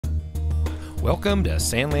Welcome to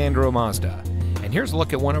San Leandro Mazda, and here's a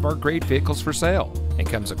look at one of our great vehicles for sale. It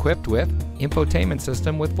comes equipped with infotainment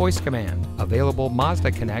system with voice command, available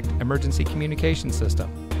Mazda Connect emergency communication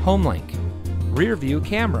system, HomeLink, rear view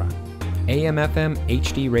camera, AM/FM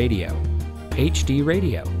HD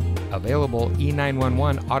radio, available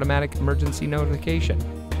E911 automatic emergency notification,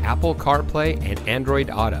 Apple CarPlay and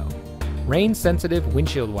Android Auto, rain sensitive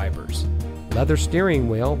windshield wipers, leather steering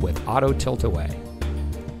wheel with auto tilt-away.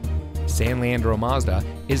 San Leandro Mazda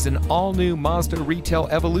is an all-new Mazda retail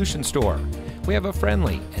evolution store. We have a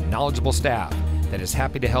friendly and knowledgeable staff that is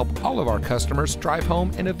happy to help all of our customers drive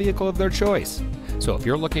home in a vehicle of their choice. So if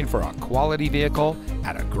you're looking for a quality vehicle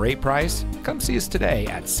at a great price, come see us today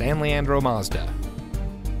at San Leandro Mazda.